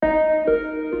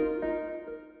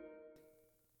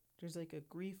there's like a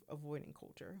grief avoiding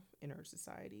culture in our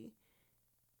society.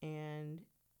 And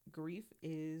grief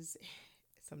is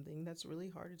something that's really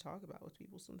hard to talk about with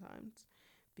people sometimes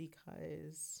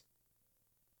because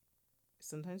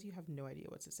sometimes you have no idea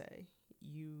what to say.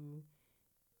 You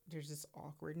There's this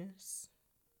awkwardness,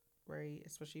 right?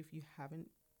 Especially if you haven't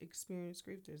experienced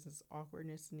grief, there's this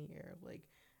awkwardness in the air of like,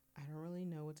 I don't really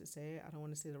know what to say. I don't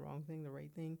want to say the wrong thing, the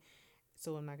right thing.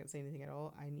 So I'm not gonna say anything at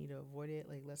all. I need to avoid it.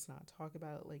 Like, let's not talk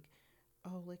about it. Like,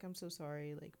 oh, like I'm so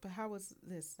sorry. Like, but how was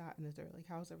this, that, and the third? Like,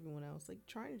 how's everyone else? Like,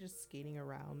 trying to just skating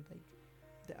around like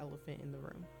the elephant in the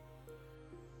room.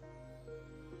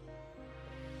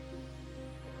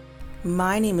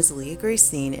 My name is Leah Grace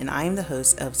Dean, and I am the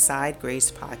host of Side Grace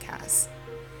Podcast.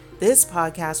 This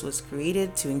podcast was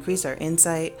created to increase our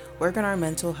insight, work on our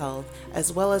mental health,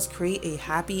 as well as create a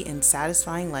happy and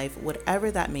satisfying life,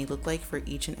 whatever that may look like for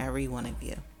each and every one of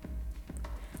you.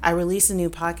 I release a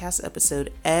new podcast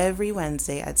episode every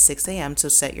Wednesday at 6 a.m., so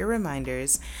set your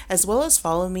reminders, as well as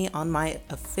follow me on my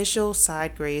official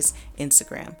Side Grace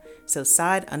Instagram. So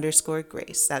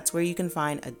side_grace. That's where you can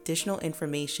find additional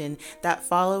information that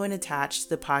follow and attach to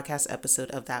the podcast episode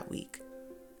of that week.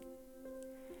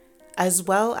 As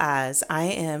well as I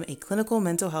am a clinical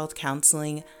mental health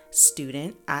counseling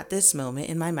student at this moment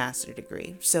in my master's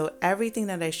degree. So everything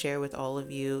that I share with all of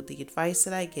you, the advice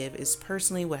that I give is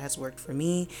personally what has worked for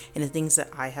me and the things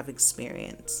that I have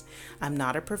experienced. I'm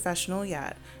not a professional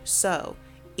yet, so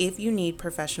if you need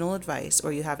professional advice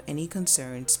or you have any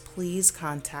concerns, please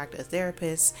contact a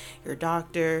therapist, your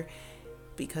doctor,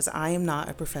 because I am not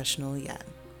a professional yet.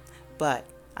 But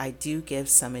I do give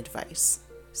some advice.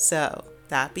 So,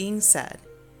 that being said,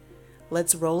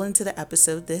 let's roll into the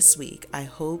episode this week. I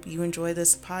hope you enjoy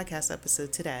this podcast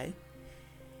episode today,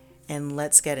 and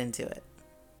let's get into it.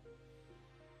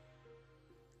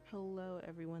 Hello,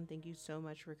 everyone. Thank you so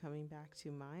much for coming back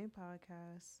to my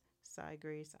podcast, Side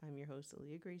Grace. I'm your host,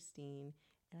 Aaliyah Grace Dean,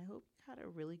 and I hope you had a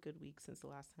really good week since the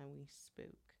last time we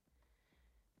spoke.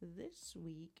 This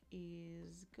week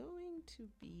is going to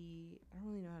be, I don't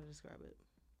really know how to describe it.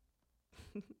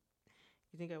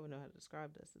 You think I would know how to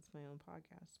describe this? It's my own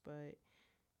podcast, but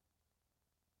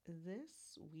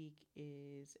this week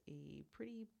is a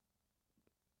pretty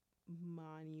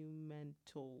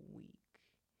monumental week,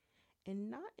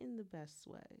 and not in the best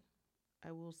way.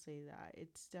 I will say that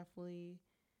it's definitely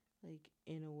like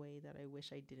in a way that I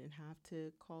wish I didn't have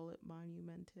to call it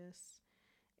monumentous.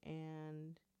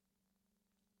 And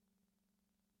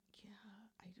yeah,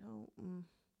 I don't.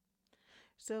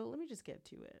 So let me just get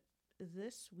to it.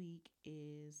 This week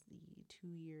is the 2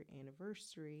 year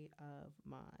anniversary of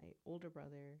my older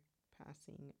brother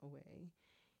passing away.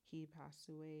 He passed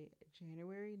away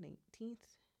January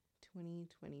 19th,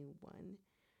 2021,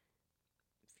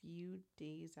 few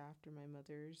days after my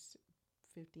mother's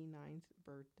 59th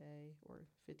birthday or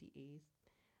 58th.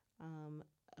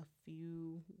 A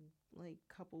few, like,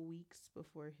 couple weeks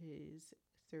before his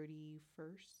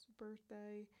 31st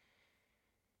birthday,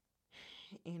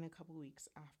 and a couple weeks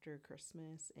after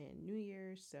Christmas and New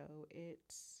Year's. So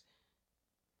it's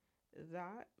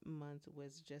that month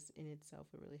was just in itself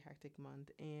a really hectic month.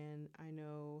 And I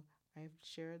know I've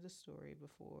shared the story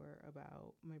before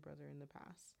about my brother in the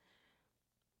past.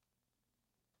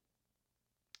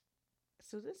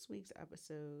 So this week's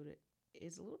episode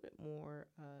is a little bit more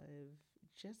of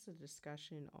just a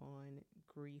discussion on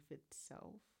grief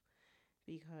itself,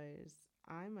 because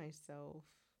I myself,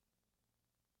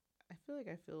 I feel like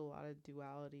I feel a lot of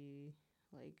duality,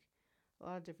 like a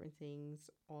lot of different things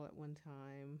all at one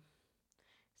time.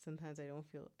 Sometimes I don't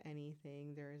feel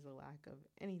anything. There is a lack of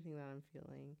anything that I'm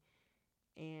feeling.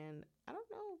 And I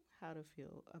don't know how to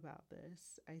feel about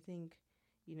this. I think,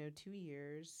 2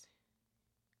 years,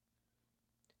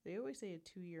 they always say a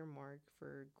 2 year mark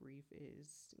for grief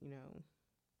is,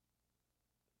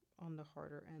 on the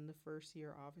harder end. The first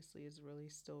year obviously is really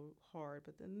still hard,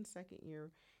 but then the second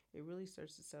year, it really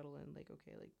starts to settle in like,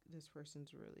 okay, like this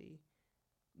person's really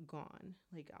gone.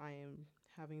 Like, I am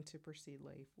having to proceed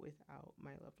life without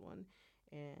my loved one.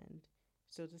 And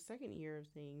so the second year of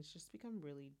things just become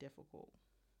really difficult.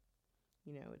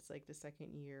 It's like the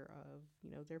second year of,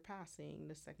 their passing,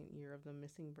 the second year of them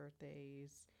missing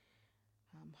birthdays,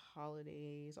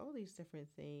 holidays, all these different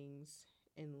things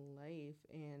in life.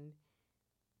 And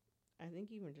I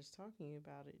think even just talking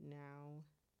about it now,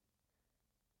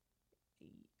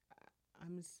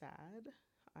 I'm sad.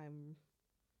 I'm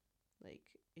like,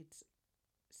 it's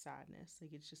sadness.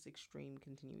 Like, it's just extreme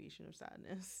continuation of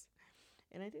sadness.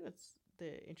 And I think that's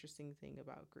the interesting thing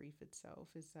about grief itself,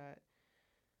 is that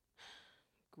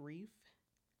grief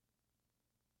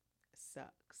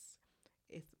sucks.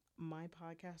 If my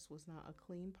podcast was not a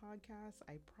clean podcast,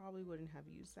 I probably wouldn't have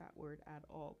used that word at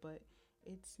all. But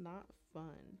it's not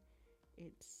fun.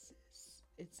 It's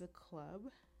it's a club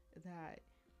that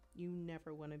you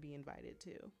never want to be invited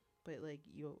to, but like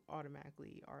you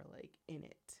automatically are like in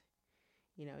it.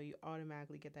 You know, you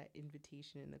automatically get that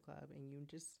invitation in the club, and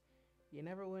you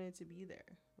never wanted to be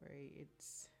there, right?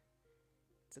 It's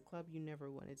a club you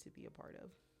never wanted to be a part of.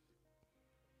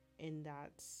 And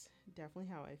that's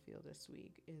definitely how I feel this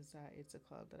week, is that it's a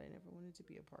club that I never wanted to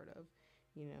be a part of.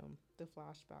 You know, the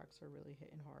flashbacks are really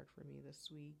hitting hard for me this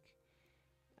week.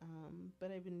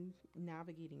 But I've been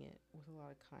navigating it with a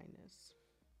lot of kindness.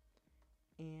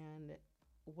 And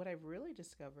what I've really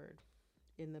discovered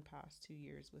in the past 2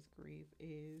 years with grief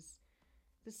is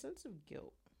the sense of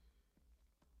guilt.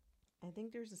 I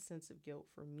think there's a sense of guilt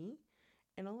for me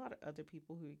and a lot of other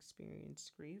people who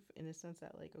experience grief, in the sense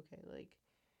that, like, okay, like,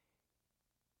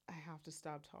 I have to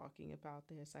stop talking about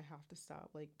this. I have to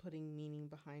stop, like, putting meaning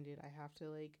behind it. I have to,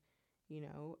 like,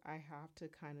 I have to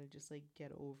kind of just, like,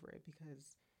 get over it,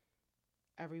 because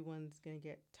everyone's going to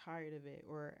get tired of it,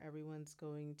 or everyone's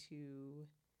going to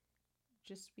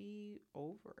just be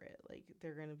over it. Like,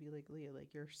 they're going to be like, Leah,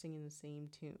 like, you're singing the same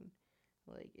tune.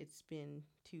 Like, it's been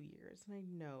 2 years. And I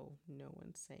know no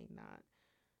one's saying that.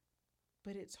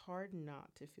 But it's hard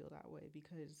not to feel that way,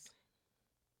 because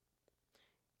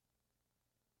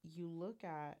you look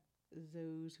at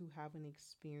those who haven't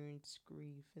experienced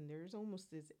grief, and there's almost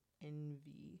this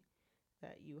envy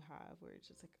that you have, where it's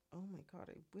just like, oh my God,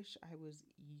 I wish I was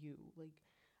you. Like,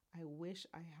 I wish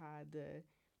I had the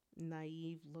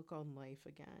naive look on life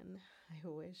again. I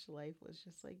wish life was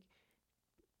just like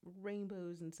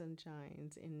rainbows and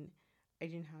sunshines, and I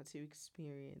didn't have to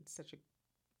experience such a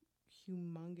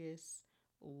humongous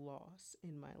loss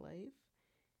in my life.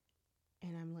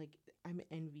 And I'm like, I'm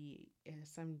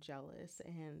envious, I'm jealous.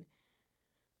 And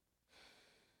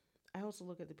I also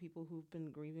look at the people who've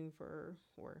been grieving for,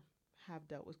 or have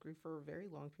dealt with grief for a very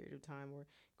long period of time, or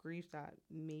grief that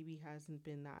maybe hasn't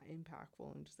been that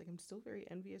impactful. I'm just like, I'm still very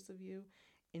envious of you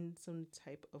in some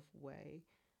type of way.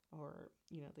 Or,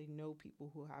 they know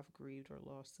people who have grieved or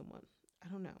lost someone.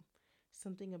 I don't know.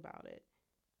 Something about it.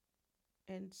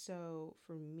 And so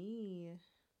for me,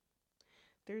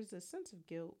 there's a sense of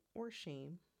guilt or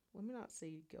shame. Let me not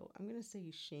say guilt. I'm going to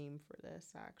say shame for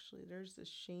this, actually. There's this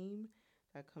shame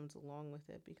that comes along with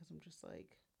it, because I'm just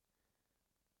like,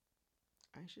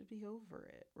 I should be over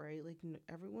it, right? Like,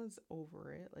 everyone's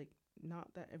over it. Like,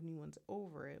 not that everyone's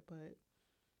over it, but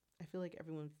I feel like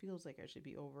everyone feels like I should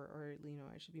be over, or,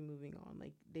 I should be moving on.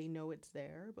 Like, they know it's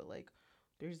there, but like,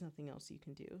 there's nothing else you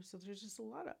can do. So there's just a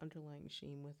lot of underlying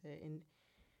shame with it. And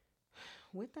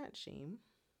with that shame,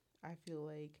 I feel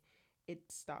like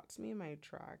it stops me in my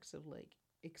tracks of like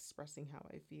expressing how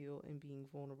I feel and being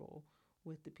vulnerable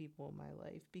with the people in my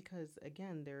life, because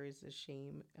again, there is a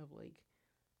shame of like,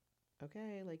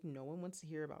 okay, like, no one wants to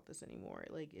hear about this anymore.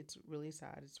 Like, it's really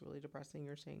sad, it's really depressing,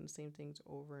 you're saying the same things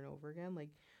over and over again.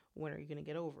 Like, when are you going to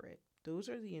get over it? Those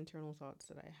are the internal thoughts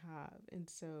that I have. And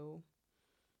so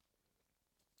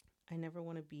I never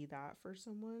want to be that for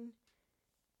someone.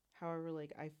 However,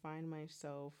 like, I find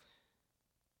myself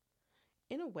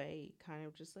in a way kind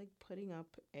of just like putting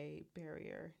up a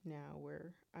barrier now,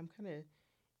 where I'm kind of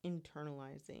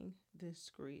internalizing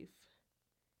this grief.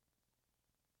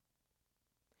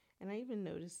 And I even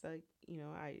noticed that,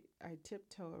 I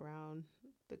tiptoe around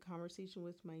the conversation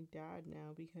with my dad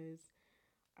now, because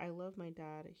I love my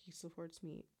dad. He supports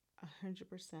me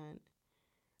 100%.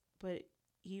 But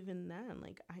even then,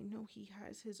 like, I know he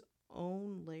has his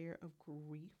own layer of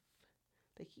grief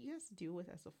that he has to deal with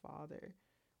as a father,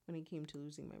 when it came to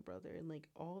losing my brother, and like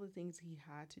all the things he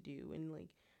had to do. And like,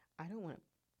 I don't want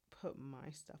to put my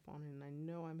stuff on him. I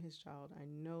know I'm his child. I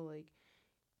know, like,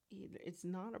 it's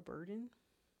not a burden,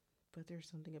 but there's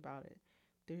something about it.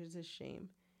 There's a shame.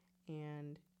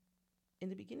 And in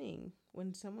the beginning,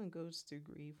 when someone goes through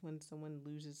grief, when someone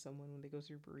loses someone, when they go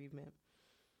through bereavement,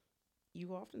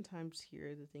 you oftentimes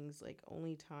hear the things like,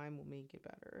 only time will make it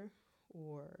better,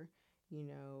 or, you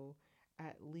know,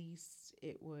 at least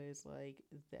it was like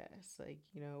this, like,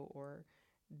 or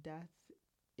death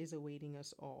is awaiting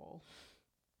us all.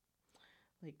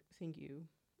 Like, thank you.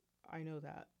 I know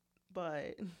that.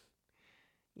 But,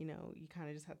 you kind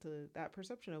of just have to, that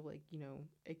perception of like,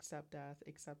 accept death,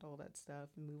 accept all that stuff,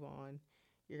 and move on.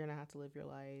 You're going to have to live your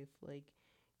life. Like,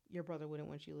 your brother wouldn't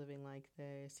want you living like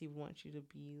this. He would want you to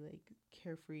be like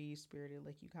carefree, spirited.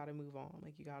 Like, you gotta move on.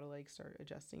 Like, you gotta like start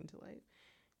adjusting to life.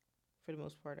 For the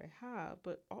most part, I have.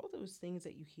 But all those things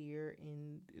that you hear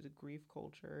in the grief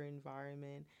culture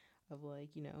environment of like,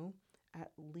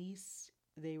 at least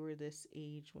they were this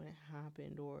age when it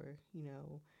happened, or,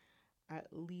 at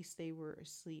least they were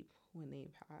asleep when they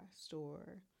passed,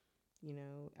 or,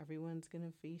 everyone's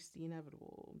gonna face the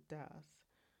inevitable death.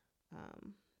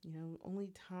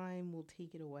 Only time will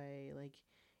take it away. Like,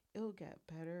 it'll get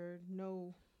better.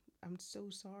 No, I'm so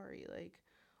sorry. Like,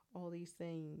 all these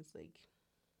things. Like,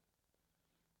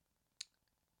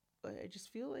 but I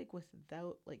just feel like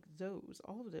without, like,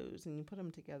 all of those, and you put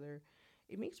them together,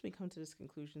 it makes me come to this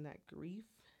conclusion that grief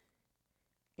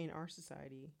in our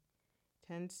society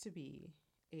tends to be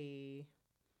a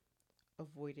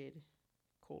avoided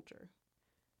culture.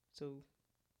 So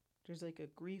there's like a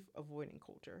grief avoiding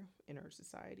culture in our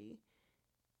society.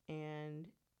 And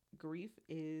grief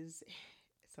is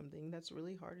something that's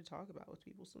really hard to talk about with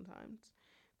people sometimes,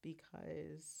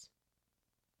 because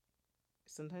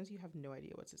sometimes you have no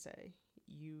idea what to say.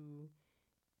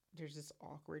 There's this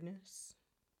awkwardness,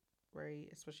 right?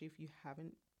 Especially if you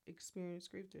haven't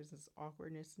experienced grief, there's this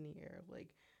awkwardness in the air of like,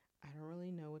 I don't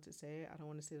really know what to say. I don't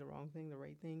want to say the wrong thing, the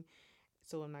right thing.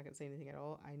 So I'm not going to say anything at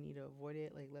all. I need to avoid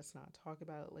it. Like, let's not talk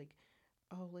about it. Like,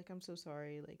 oh, like, I'm so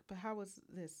sorry. Like, but how was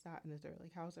this, that, and the third?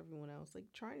 Like, how's everyone else? Like,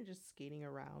 trying to just skating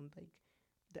around, like,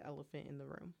 the elephant in the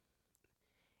room.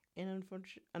 And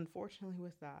unfortunately,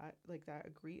 with that, like,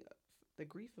 the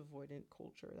grief avoidant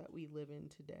culture that we live in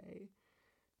today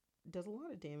does a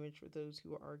lot of damage for those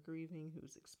who are grieving,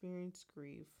 who's experienced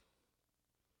grief,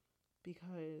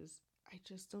 because I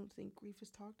just don't think grief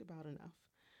is talked about enough.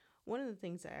 One of the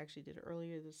things I actually did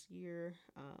earlier this year,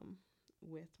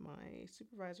 with my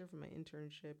supervisor for my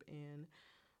internship and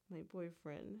my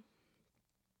boyfriend,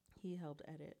 he helped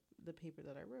edit the paper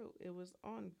that I wrote. It was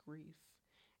on grief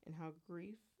and how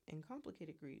grief and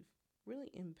complicated grief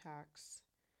really impacts,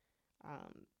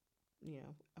 um,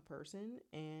 a person,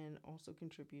 and also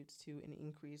contributes to an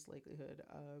increased likelihood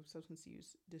of substance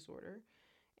use disorder.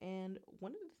 And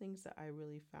one of the things that I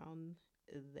really found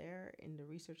there in the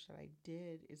research that I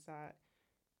did is that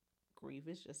grief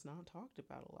is just not talked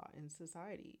about a lot in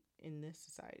society, in this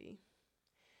society.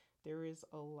 There is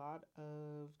a lot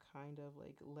of kind of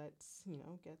like, let's,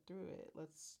 get through it.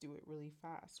 Let's do it really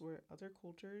fast. Where other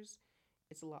cultures,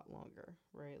 it's a lot longer,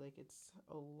 right? Like, it's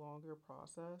a longer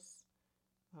process.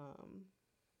 Um,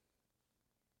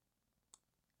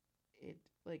 it,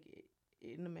 like,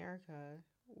 in America,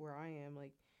 where I am,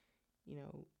 like, you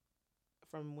know,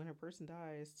 from when a person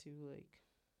dies to like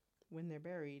when they're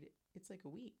buried, it's like a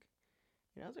week.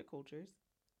 In other cultures,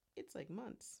 it's like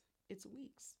months, it's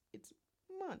weeks, it's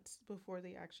months before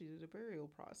they actually do the burial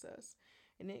process.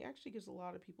 And it actually gives a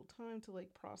lot of people time to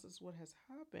like process what has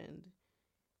happened.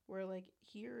 Where like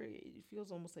here it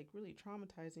feels almost like really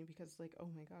traumatizing, because like, oh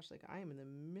my gosh, like I am in the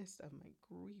midst of my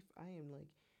grief. I am like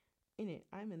in it.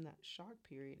 I'm in that shock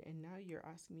period, and now you're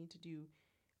asking me to do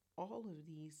all of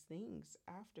these things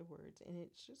afterwards, and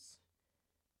it's just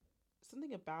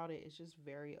something about it is just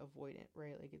very avoidant,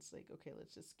 right? Like, it's like, okay,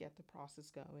 let's just get the process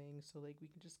going so like we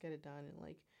can just get it done and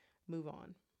like move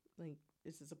on. Like,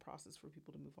 this is a process for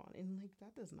people to move on, and like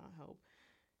that does not help.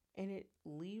 And it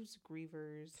leaves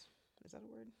grievers, is that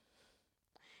a word?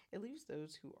 It leaves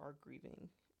those who are grieving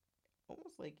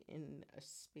almost like in a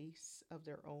space of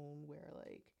their own, where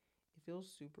like it feels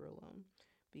super alone,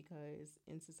 because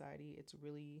in society it's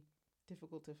really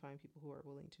difficult to find people who are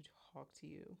willing to talk to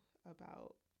you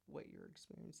about what you're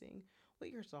experiencing, what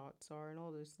your thoughts are, and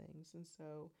all those things. And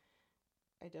so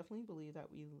I definitely believe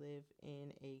that we live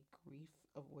in a grief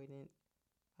avoidant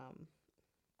um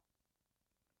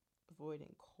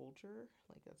avoidant culture.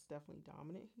 Like, that's definitely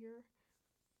dominant here.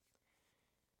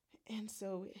 And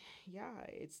so, yeah,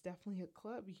 it's definitely a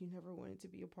club you never wanted to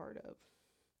be a part of,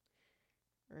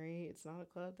 right? It's not a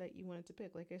club that you wanted to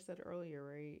pick. Like I said earlier,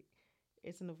 right?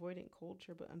 It's an avoidant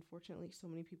culture, but unfortunately, so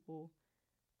many people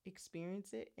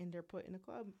experience it and they're put in a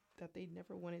club that they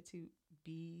never wanted to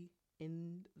be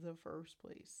in the first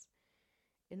place.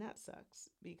 And that sucks,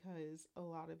 because a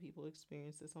lot of people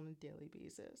experience this on a daily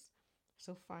basis.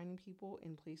 So, finding people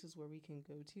in places where we can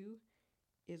go to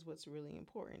is what's really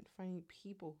important. Finding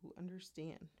people who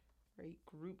understand, right?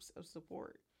 Groups of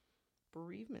support,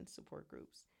 bereavement support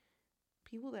groups,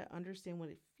 people that understand what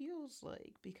it feels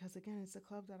like, because again, it's a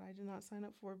club that I did not sign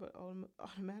up for, but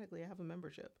automatically I have a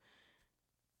membership.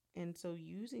 And so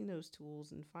using those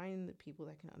tools and finding the people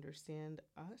that can understand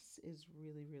us is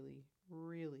really, really,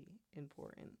 really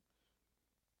important.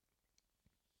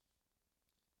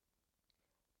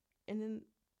 And then,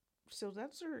 so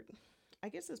that's our, I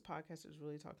guess this podcast is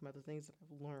really talking about the things that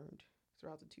I've learned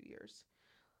throughout the 2 years.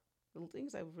 The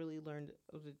things I've really learned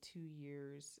over the 2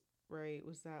 years, right,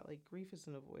 was that like grief is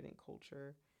an avoidant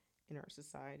culture in our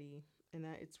society. and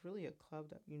that it's really a club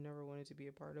that you never wanted to be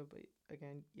a part of, but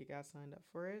again, you got signed up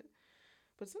for it.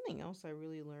 But something else I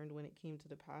really learned when it came to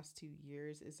the past 2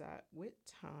 years is that with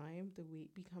time, the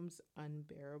weight becomes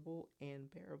unbearable and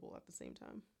bearable at the same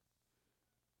time.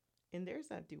 And there's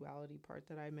that duality part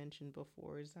that I mentioned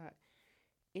before, is that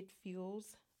it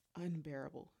feels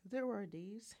unbearable. There are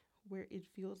days where it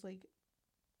feels like,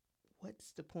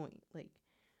 what's the point? Like,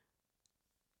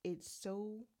 it's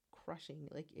so crushing.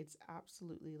 Like, it's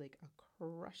absolutely like a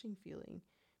crushing feeling,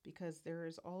 because there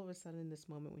is all of a sudden this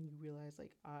moment when you realize,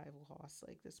 like, I've lost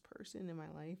like this person in my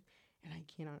life and I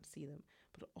cannot see them.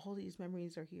 But all these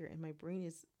memories are here and my brain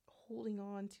is holding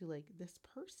on to like this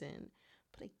person,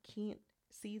 but I can't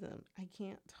see them. I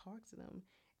can't talk to them.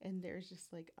 And there's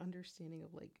just like understanding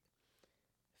of like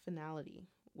finality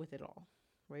with it all,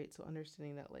 right? So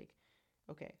understanding that, like,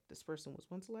 okay, this person was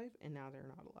once alive and now they're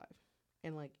not alive.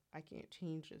 And like, I can't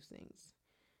change those things.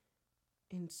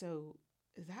 And so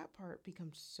that part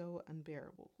becomes so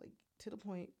unbearable, like to the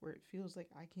point where it feels like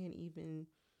I can't even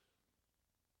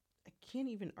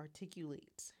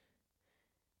articulate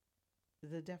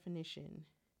the definition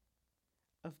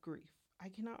of grief. I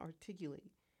cannot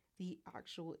articulate the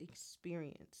actual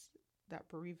experience that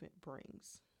bereavement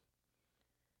brings.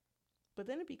 But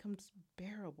then it becomes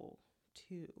bearable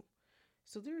too.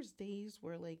 So there's days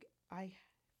where like I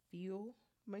feel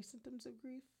my symptoms of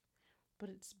grief, but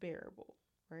it's bearable,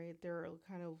 right? They're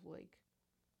kind of like,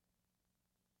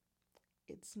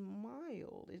 it's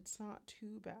mild, it's not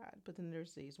too bad. But then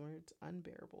there's days where it's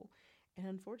unbearable. And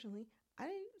unfortunately, I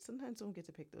sometimes don't get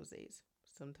to pick those days.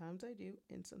 Sometimes I do,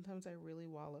 and sometimes I really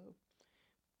wallow.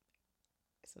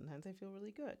 Sometimes I feel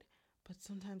really good, but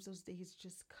sometimes those days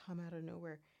just come out of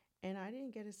nowhere. And I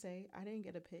didn't get a say, I didn't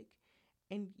get a pick.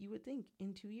 And you would think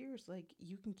in 2 years, like,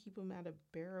 you can keep them at a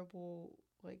bearable,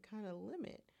 like, kind of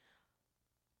limit.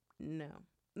 No,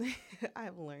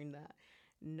 I've learned that.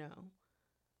 No.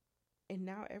 And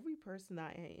now every person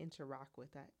that I interact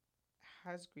with that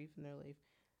has grief in their life,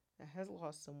 that has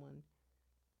lost someone,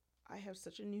 I have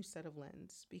such a new set of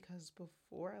lens, because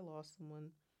before I lost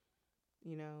someone,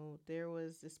 there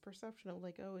was this perception of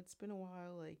like, oh, it's been a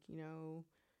while, like,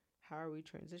 how are we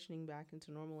transitioning back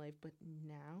into normal life? But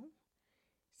now,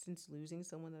 since losing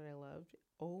someone that I loved,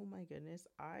 oh my goodness,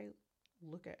 I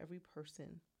look at every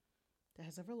person that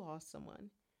has ever lost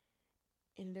someone,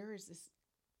 and there is this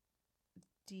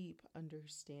deep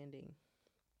understanding,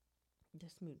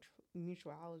 this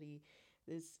mutuality,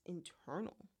 this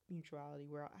internal mutuality,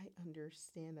 where I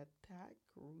understand that that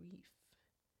grief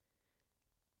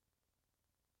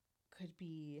could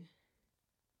be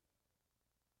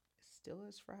still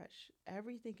as fresh.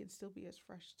 Everything can still be as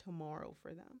fresh tomorrow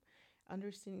for them.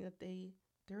 Understanding that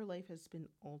their life has been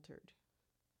altered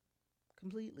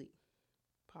completely,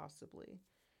 possibly,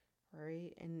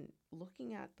 right? And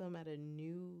looking at them at a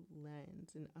new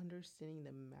lens and understanding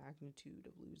the magnitude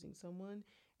of losing someone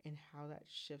and how that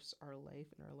shifts our life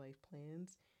and our life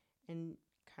plans, and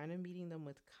kind of meeting them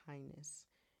with kindness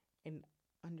and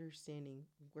understanding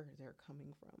where they're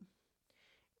coming from.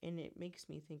 And it makes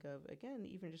me think of, again,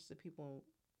 even just the people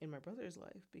in my brother's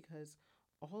life, because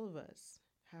all of us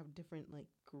have different like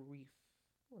grief,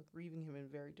 or grieving him in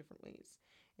very different ways.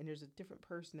 And there's a different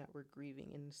person that we're grieving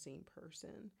in the same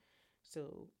person.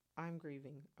 So I'm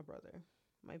grieving a brother.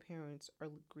 My parents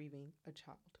are grieving a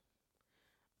child.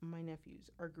 My nephews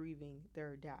are grieving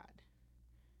their dad.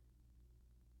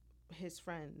 His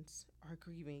friends are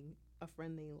grieving a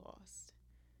friend they lost.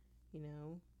 You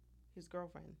know, his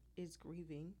girlfriend is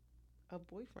grieving a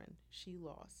boyfriend she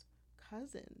lost.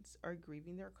 Cousins are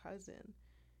grieving their cousin.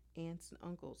 Aunts and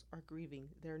uncles are grieving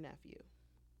their nephew.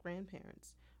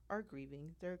 Grandparents are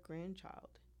grieving their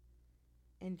grandchild.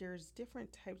 And there's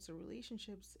different types of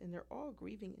relationships, and they're all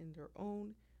grieving in their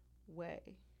own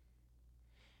way.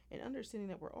 And understanding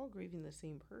that we're all grieving the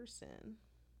same person.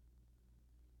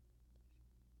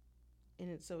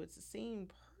 And so it's the same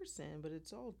person, but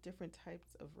it's all different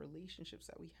types of relationships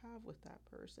that we have with that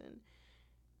person.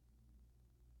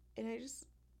 And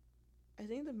I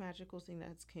think the magical thing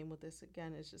that's came with this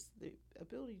again is just the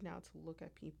ability now to look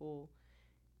at people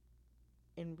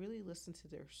and really listen to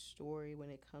their story when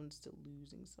it comes to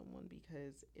losing someone,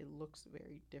 because it looks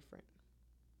very different,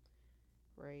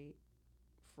 right?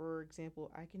 For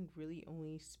example, I can really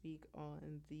only speak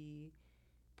on the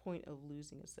point of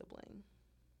losing a sibling.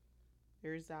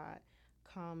 There's that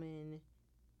common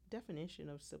definition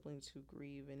of siblings who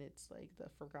grieve, and it's like the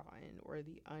forgotten, or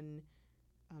the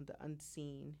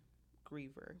unseen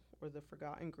griever, or the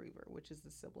forgotten griever, which is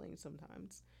the sibling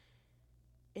sometimes.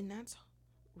 And that's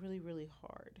really, really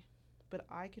hard. But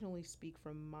I can only speak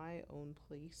from my own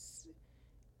place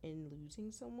in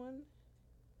losing someone.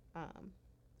 um,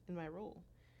 in my role.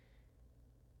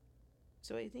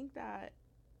 So I think that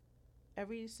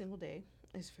every single day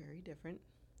is very different.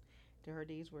 There are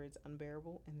days where it's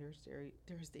unbearable, and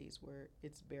there's days where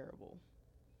it's bearable.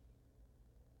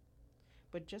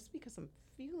 But just because I'm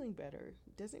feeling better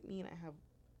doesn't mean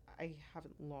I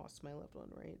haven't lost my loved one,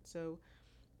 right? So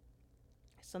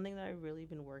something that I've really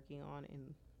been working on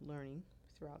and learning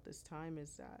throughout this time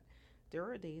is that there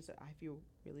are days that I feel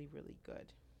really, really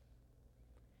good.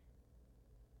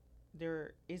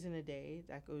 There isn't a day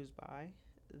that goes by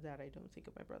that I don't think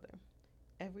of my brother.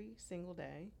 Every single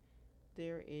day,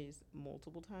 there is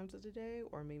multiple times of the day,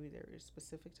 or maybe there is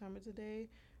specific time of the day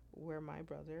where my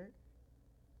brother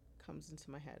comes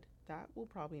into my head. That will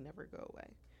probably never go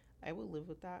away. I will live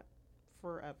with that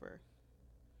forever.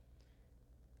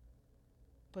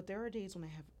 But there are days when I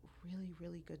have really,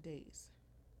 really good days.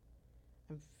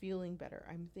 I'm feeling better.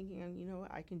 I'm thinking, you know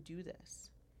what, I can do this.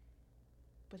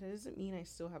 But that doesn't mean I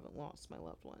still haven't lost my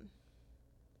loved one.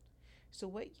 So,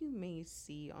 what you may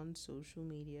see on social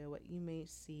media, what you may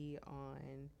see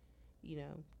on,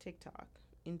 TikTok,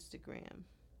 Instagram,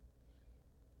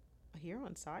 here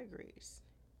on Side Grace,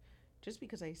 just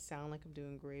because I sound like I'm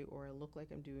doing great or I look like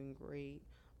I'm doing great,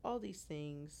 all these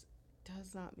things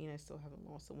does not mean I still haven't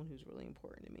lost someone who's really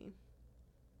important to me.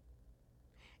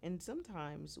 And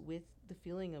sometimes with the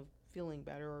feeling of feeling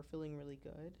better or feeling really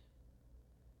good,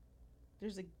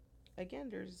 there's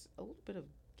there's a little bit of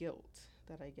guilt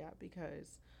that I get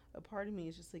because a part of me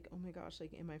is just like, oh my gosh,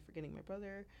 like, am I forgetting my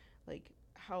brother? Like,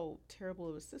 how terrible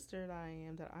of a sister that I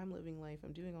am, that I'm living life,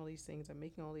 I'm doing all these things, I'm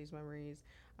making all these memories,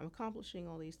 I'm accomplishing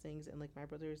all these things, and like my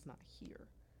brother is not here.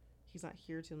 He's not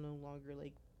here to no longer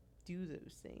like do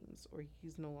those things, or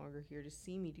he's no longer here to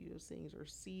see me do those things, or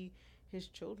see his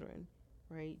children,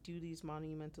 right, do these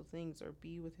monumental things, or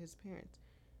be with his parents.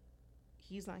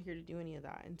 He's not here to do any of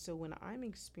that. And so when I'm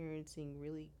experiencing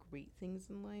really great things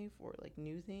in life or like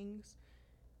new things,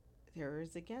 there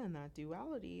is again that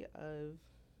duality of,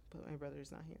 but my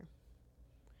brother's not here.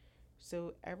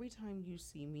 So every time you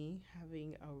see me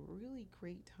having a really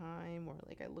great time or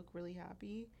like I look really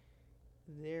happy,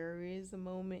 there is a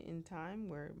moment in time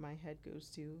where my head goes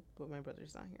to, but my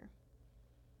brother's not here.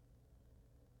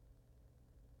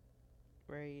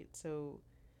 Right? So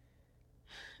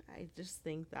I just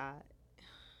think that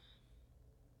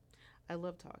I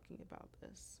love talking about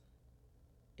this.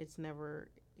 It's never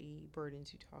a burden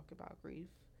to talk about grief.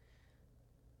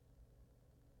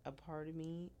 A part of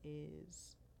me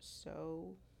is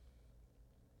so,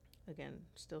 again,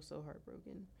 still so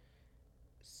heartbroken.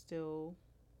 Still,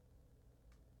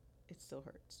 it still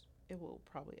hurts. It will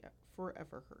probably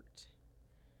forever hurt.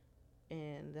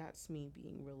 And that's me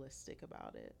being realistic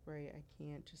about it, right? I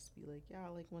can't just be like, yeah,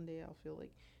 like one day I'll feel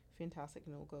like fantastic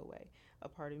and it'll go away. A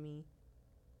part of me,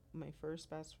 my first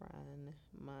best friend,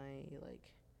 my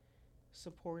like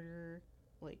supporter,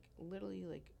 like literally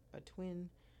like a twin,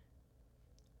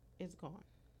 is gone.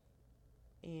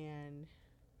 And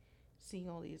seeing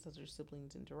all these other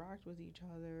siblings interact with each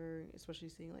other, especially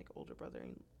seeing like older brother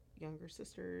and younger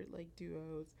sister like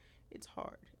duos, it's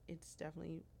hard. It's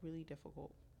definitely really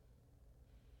difficult.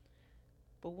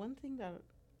 But one thing that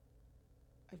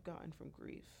I've gotten from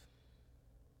grief,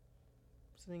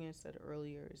 something I said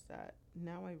earlier, is that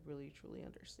now I really truly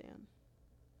understand.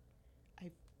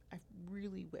 I I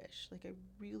really wish, like I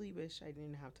really wish I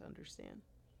didn't have to understand.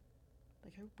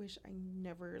 Like I wish I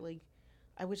never like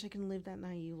I wish I can live that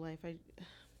naive life.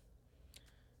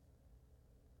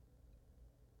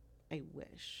 I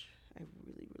wish. I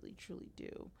really, really, truly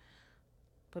do.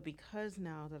 But because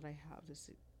now that I have this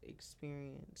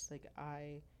experience, like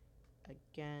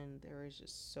again, there is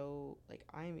just so, like,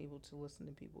 I'm able to listen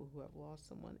to people who have lost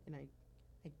someone, and I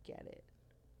get it.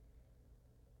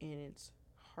 And it's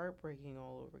heartbreaking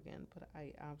all over again, but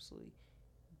I absolutely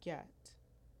get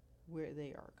where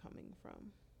they are coming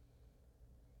from.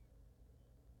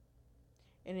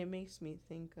 And it makes me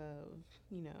think of,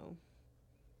 you know,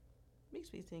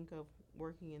 makes me think of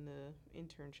working in the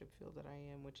internship field that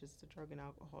I am, which is the Drug and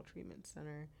Alcohol Treatment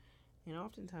Center. And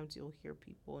oftentimes you'll hear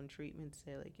people in treatment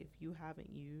say, like, if you haven't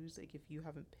used, like, if you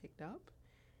haven't picked up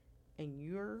and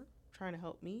you're trying to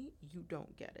help me, you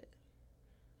don't get it.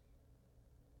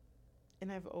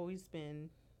 And I've always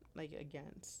been, like,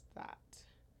 against that.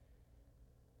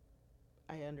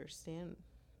 I understand.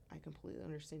 I completely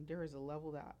understand. There is a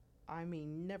level that I may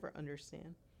never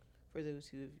understand for those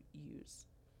who have used.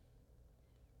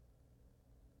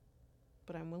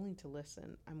 But I'm willing to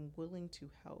listen. I'm willing to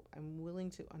help. I'm willing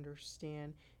to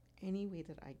understand any way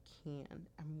that I can.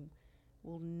 I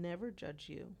will never judge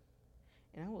you.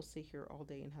 And I will sit here all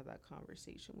day and have that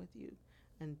conversation with you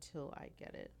until I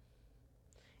get it.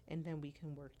 and then we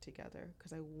can work together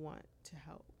because I want to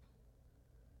help.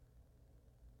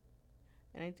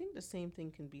 And I think the same thing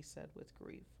can be said with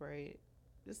grief, right?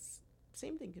 This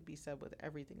same thing could be said with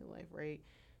everything in life, right?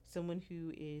 Someone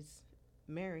who is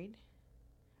married,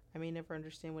 I may never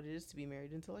understand what it is to be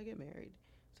married until I get married.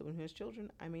 Someone who has children,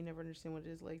 I may never understand what it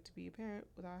is like to be a parent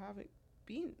without having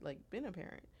been a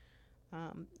parent.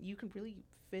 You can really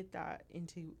fit that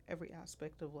into every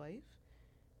aspect of life.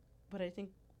 But I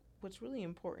think what's really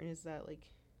important is that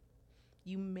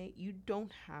you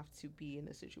don't have to be in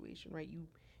a situation, right?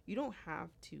 You don't have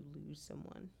to lose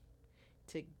someone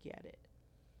to get it.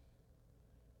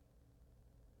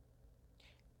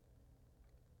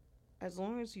 As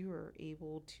long as you are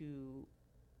able to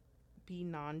be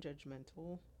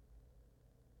non-judgmental,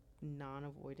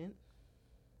 non-avoidant,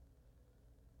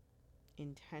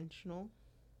 intentional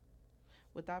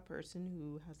with that person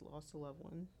who has lost a loved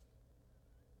one,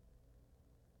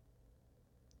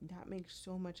 that makes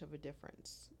so much of a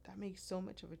difference. That makes so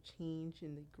much of a change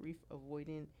in the grief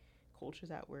avoidant culture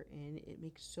that we're in. It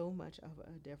makes so much of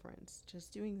a difference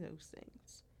just doing those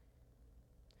things.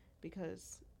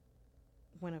 Because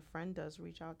when a friend does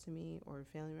reach out to me or a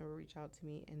family member reach out to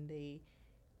me and they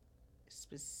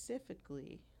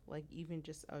specifically even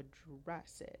just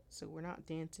address it, so we're not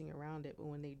dancing around it, but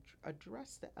when they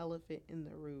address the elephant in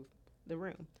the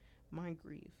room, my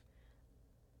grief,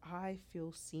 I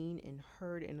feel seen and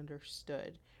heard and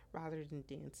understood rather than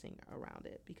dancing around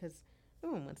it, because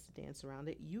no one wants to dance around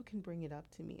it. You can bring it up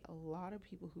to me. A lot of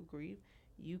people who grieve,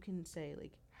 you can say,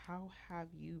 how have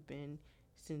you been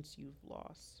since you've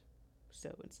lost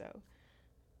so and so?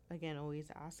 Again,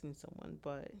 always asking someone,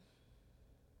 but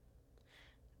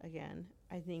again,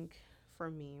 I think for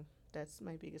me, that's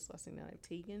my biggest lesson that I've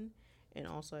taken. And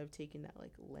also, I've taken that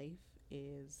life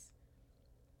is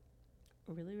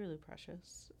really, really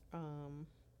precious.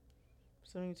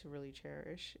 Something to really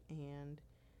cherish, and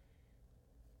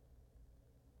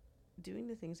doing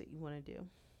the things that you want to do,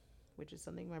 which is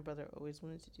something my brother always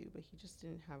wanted to do, but he just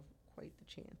didn't have quite the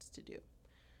chance to do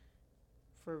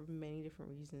for many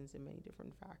different reasons and many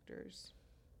different factors.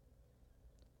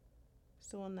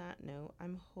 So, on that note,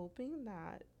 I'm hoping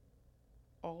that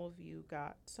all of you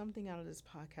got something out of this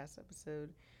podcast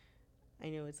episode. I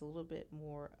know it's a little bit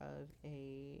more of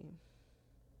a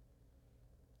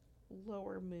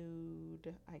lower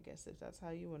mood, I guess, if that's how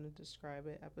you want to describe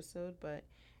it, episode, but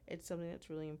it's something that's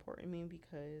really important to me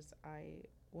because I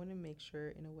want to make sure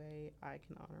in a way I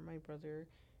can honor my brother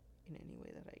in any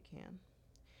way that I can.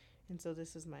 And so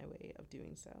this is my way of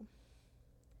doing so.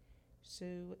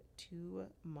 So, to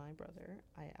my brother,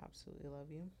 I absolutely love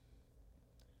you.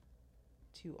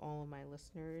 To all of my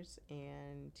listeners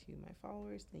and to my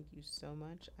followers, thank you so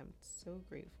much. I'm so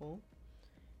grateful.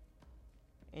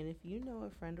 And if you know a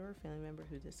friend or a family member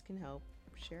who this can help,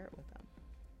 share it with them.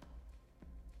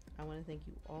 I want to thank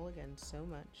you all again so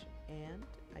much, and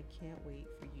I can't wait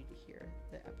for you to hear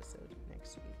the episode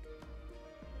next week.